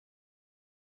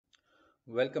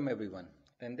Welcome everyone.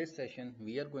 In this session,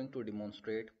 we are going to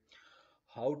demonstrate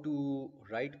how to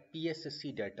write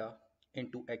PSSC data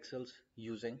into Excels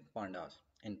using Pandas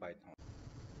in Python.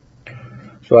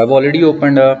 So I've already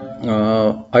opened a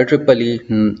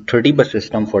IEEE 30 bus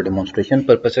system for demonstration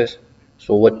purposes.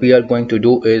 So what we are going to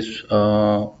do is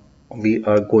we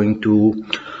are going to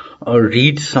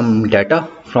read some data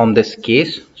from this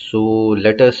case. So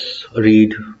let us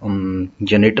read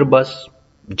generator bus,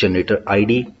 generator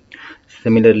ID,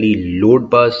 similarly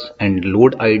load bus and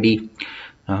load ID,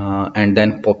 and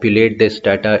then populate this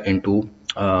data into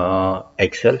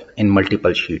Excel in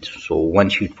multiple sheets. So one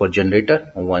sheet for generator,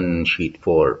 one sheet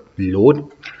for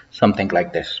load, something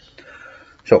like this.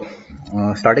 So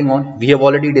starting on, we have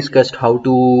already discussed how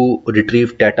to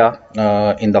retrieve data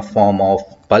in the form of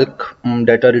bulk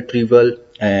data retrieval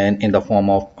and in the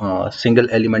form of single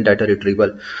element data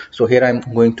retrieval. So here I'm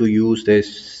going to use this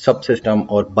subsystem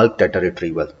or bulk data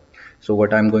retrieval. So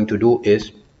what I'm going to do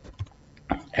is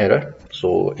error,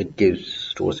 so it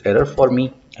stores error for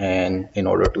me, and in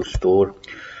order to store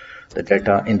the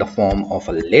data in the form of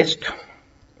a list,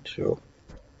 so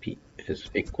p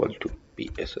is equal to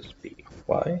pssby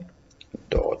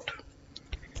dot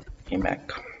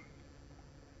emac.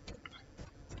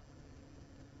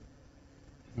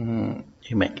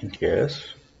 Emac,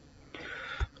 yes.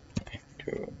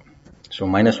 So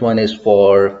 -1 is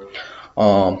for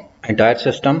entire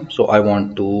system, so I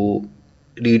want to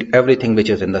read everything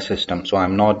which is in the system, so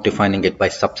I'm not defining it by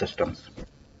subsystems.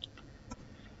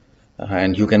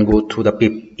 And you can go through the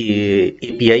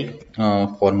API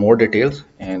for more details,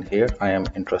 and here I am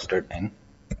interested in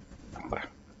number.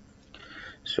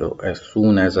 So as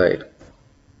soon as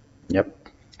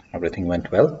everything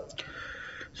went well.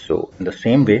 So in the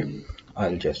same way,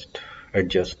 I'll just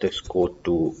adjust this code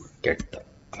to get the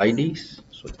IDs.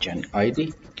 So gen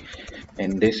ID.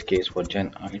 In this case, for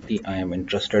gen ID, I am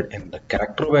interested in the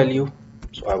character value.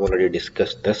 So I've already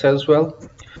discussed this as well.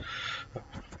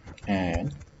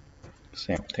 And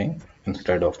same thing,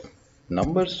 instead of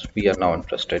numbers, we are now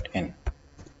interested in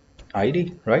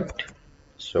ID, right?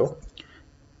 So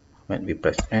when we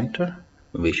press enter,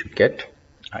 we should get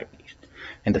IDs.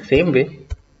 In the same way,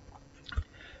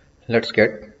 let's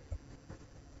get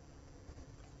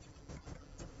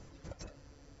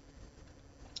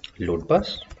load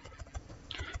bus.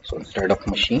 So instead of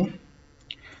machine,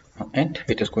 and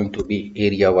it is going to be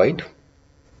area wide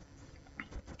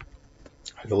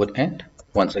load. And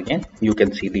once again, you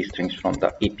can see these things from the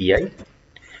API,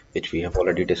 which we have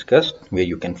already discussed, where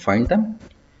you can find them.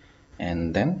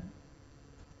 And then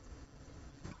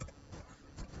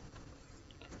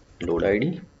load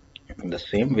ID, in the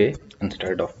same way,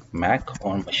 instead of Mac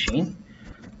or machine,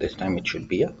 this time it should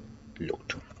be a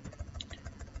load.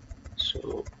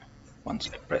 So once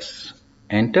I press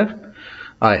enter,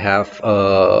 I have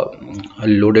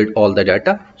loaded all the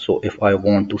data. So if I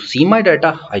want to see my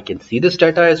data, I can see this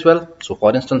data as well. So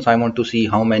for instance, I want to see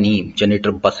how many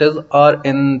generator buses are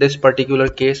in this particular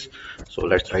case. So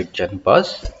let's write gen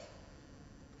bus.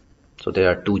 So there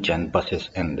are two gen buses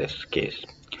in this case.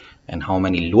 And how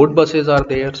many load buses are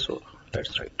there? So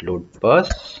let's write load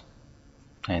bus.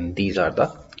 And these are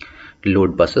the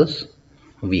load buses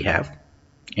we have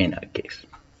in our case.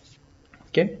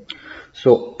 Okay,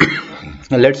 so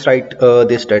let's write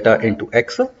this data into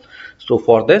Excel. So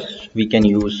for this, we can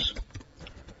use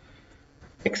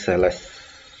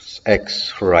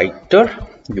XLSX writer.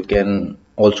 You can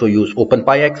also use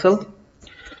OpenPyXL.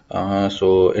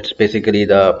 So it's basically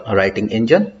the writing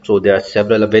engine. So there are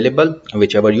several available.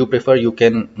 Whichever you prefer, you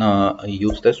can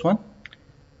use this one.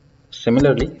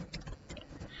 Similarly,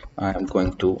 I am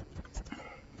going to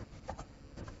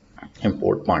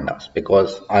import pandas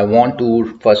because I want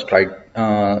to first write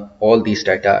all these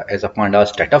data as a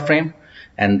pandas data frame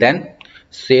and then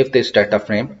save this data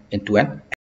frame into an.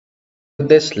 With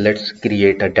this, let's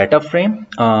create a data frame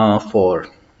for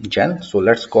gen. So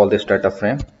let's call this data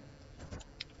frame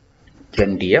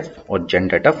gen df or gen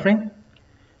data frame.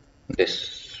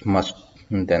 This must,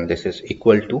 then this is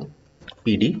equal to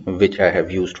pd, which I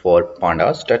have used for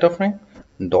pandas data frame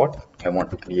dot. I want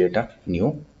to create a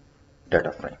new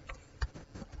data frame.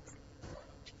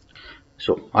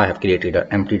 So I have created an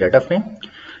empty data frame.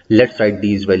 Let's write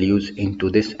these values into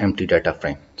this empty data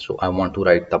frame. So I want to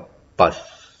write the bus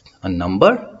a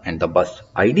number and the bus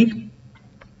ID.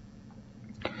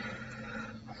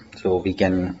 So we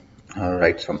can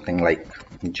write something like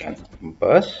gen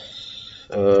bus,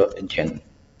 gen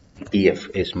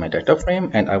df is my data frame,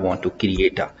 and I want to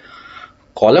create a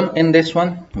column in this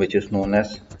one, which is known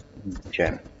as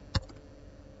gen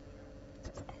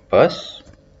bus.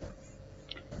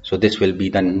 So this will be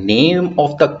the name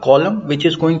of the column which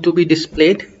is going to be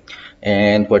displayed,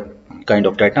 and what kind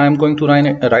of data I'm going to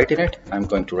write in it. I'm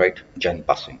going to write gen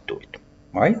bus into it,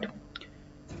 right?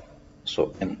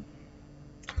 So in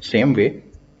same way,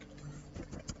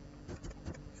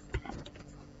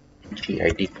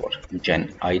 gid for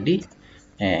gen id,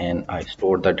 and I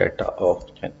store the data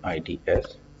of gen id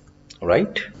as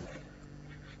right.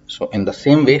 So in the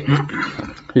same way,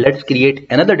 let's create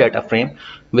another data frame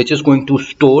which is going to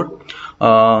store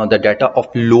the data of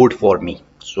load for me.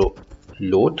 So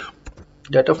load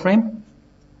data frame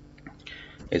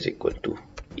is equal to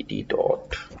ed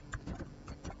dot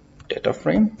data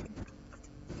frame.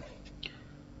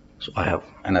 So I have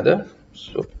another,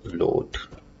 so load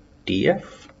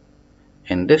df.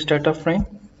 In this data frame,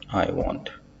 I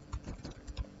want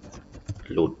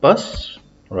load bus,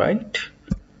 right?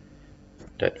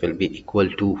 That will be equal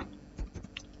to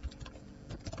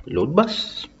load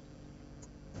bus,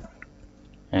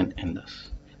 and in the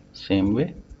same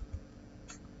way,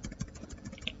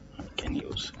 I can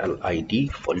use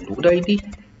lid for load id,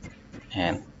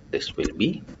 and this will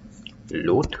be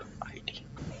load id.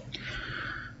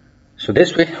 So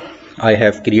this way I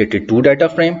have created two data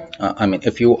frame. I mean,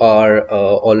 if you are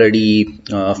already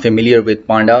familiar with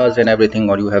pandas and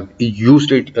everything, or you have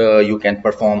used it, you can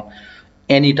perform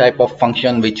any type of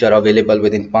function which are available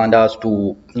within pandas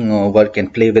to work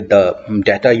and play with the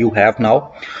data you have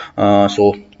now. Now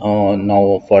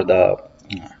for the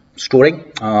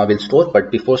storing, we'll store,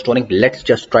 but before storing, let's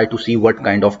just try to see what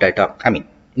kind of data, I mean,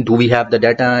 do we have the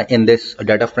data in this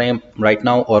data frame right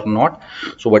now or not.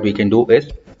 So what we can do is,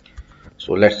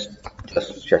 so let's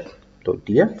just check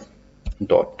 .df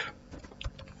dot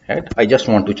head. I just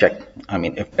want to check, I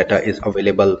mean, if data is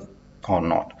available or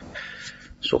not.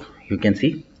 So you can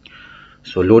see,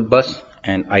 so load bus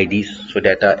and IDs, so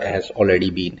data has already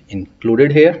been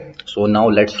included here. So now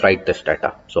let's write this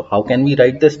data. So how can we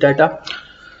write this data?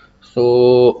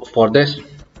 So for this,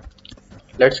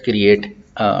 let's create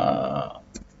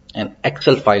an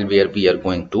Excel file where we are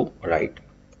going to write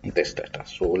this data.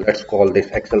 So let's call this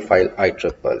Excel file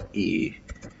IEEE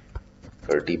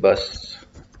 30 bus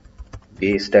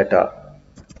base data,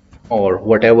 or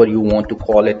whatever you want to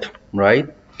call it, right?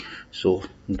 So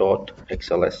dot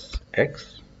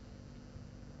xlsx.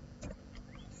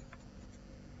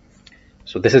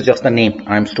 So this is just the name.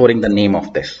 I'm storing the name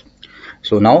of this.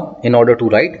 So now in order to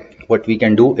write, what we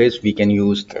can do is we can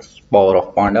use this power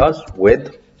of pandas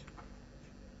with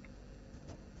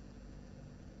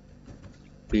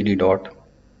pd dot.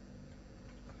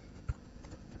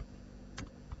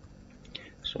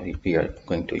 So we are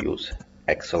going to use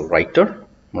Excel writer,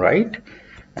 right?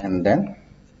 And then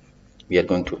we are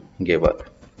going to give a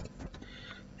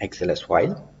XLS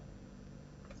file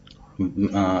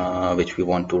which we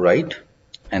want to write,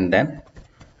 and then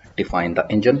define the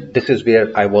engine. This is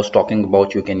where I was talking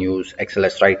about. You can use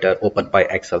XLS writer,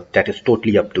 OpenPyXL. That is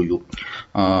totally up to you.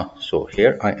 So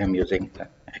here I am using the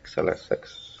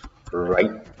XLSX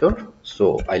writer.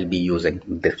 So I'll be using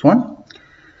this one,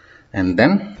 and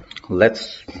then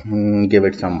let's give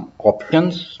it some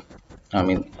options. I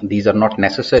mean, these are not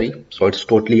necessary, so it's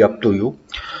totally up to you,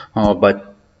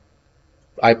 but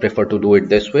I prefer to do it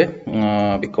this way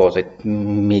because it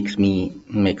makes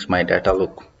my data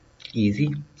look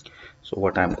easy. So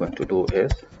what I'm going to do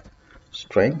is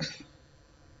strings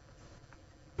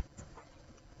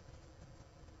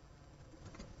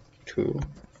to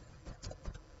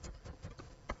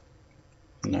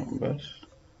numbers.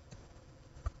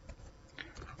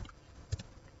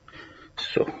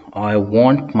 So I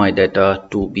want my data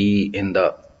to be in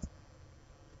the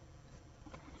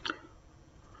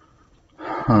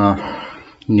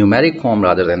numeric form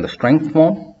rather than the string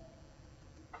form.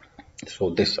 So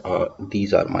these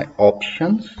are my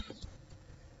options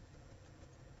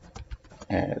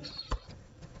as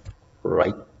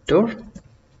writer.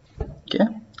 Okay,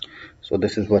 so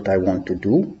this is what I want to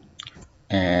do.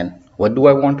 And what do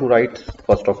I want to write?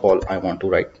 First of all, I want to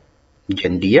write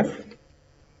gendf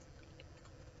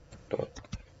dot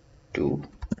to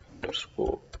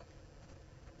underscore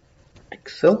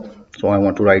Excel. So I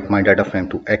want to write my data frame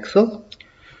to Excel.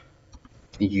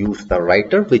 Use the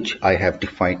writer which I have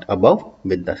defined above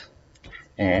with this,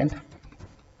 and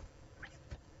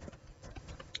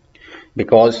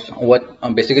because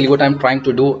basically what I'm trying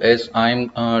to do is I'm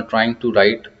trying to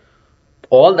write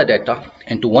all the data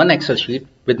into one Excel sheet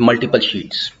with multiple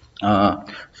sheets.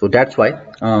 So that's why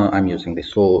I'm using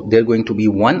this. So there's going to be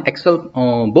one Excel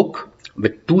book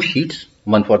with two sheets,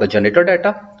 one for the generator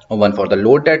data, one for the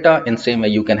load data. In same way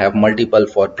you can have multiple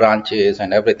for branches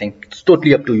and everything. It's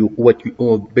totally up to you what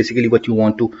you basically what you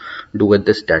want to do with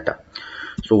this data.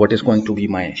 So what is going to be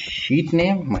my sheet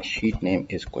name? My sheet name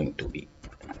is going to be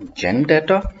gen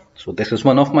data. So this is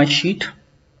one of my sheet,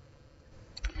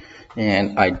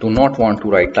 and I do not want to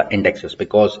write the indexes,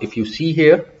 because if you see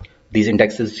here, these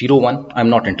indexes 0, 1, I'm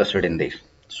not interested in these.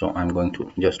 So I'm going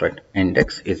to just write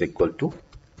index is equal to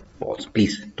false.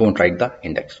 Please don't write the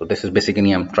index. So this is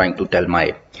basically I'm trying to tell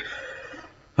my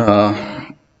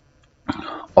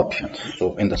options.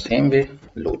 So in the same way,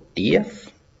 load df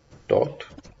dot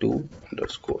to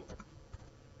underscore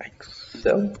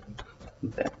excel,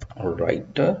 then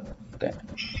writer, then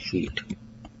sheet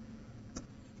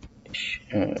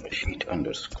sheet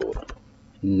underscore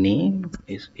name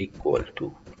is equal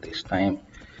to, this time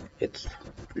it's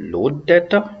load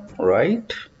data,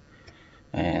 right?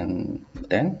 And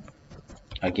then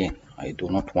again, I do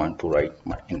not want to write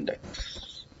my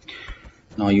index.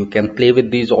 Now you can play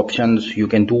with these options, you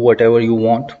can do whatever you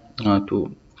want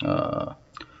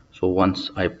so once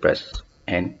I press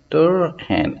enter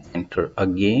and enter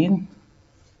again,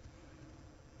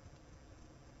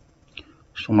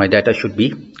 so my data should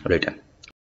be written.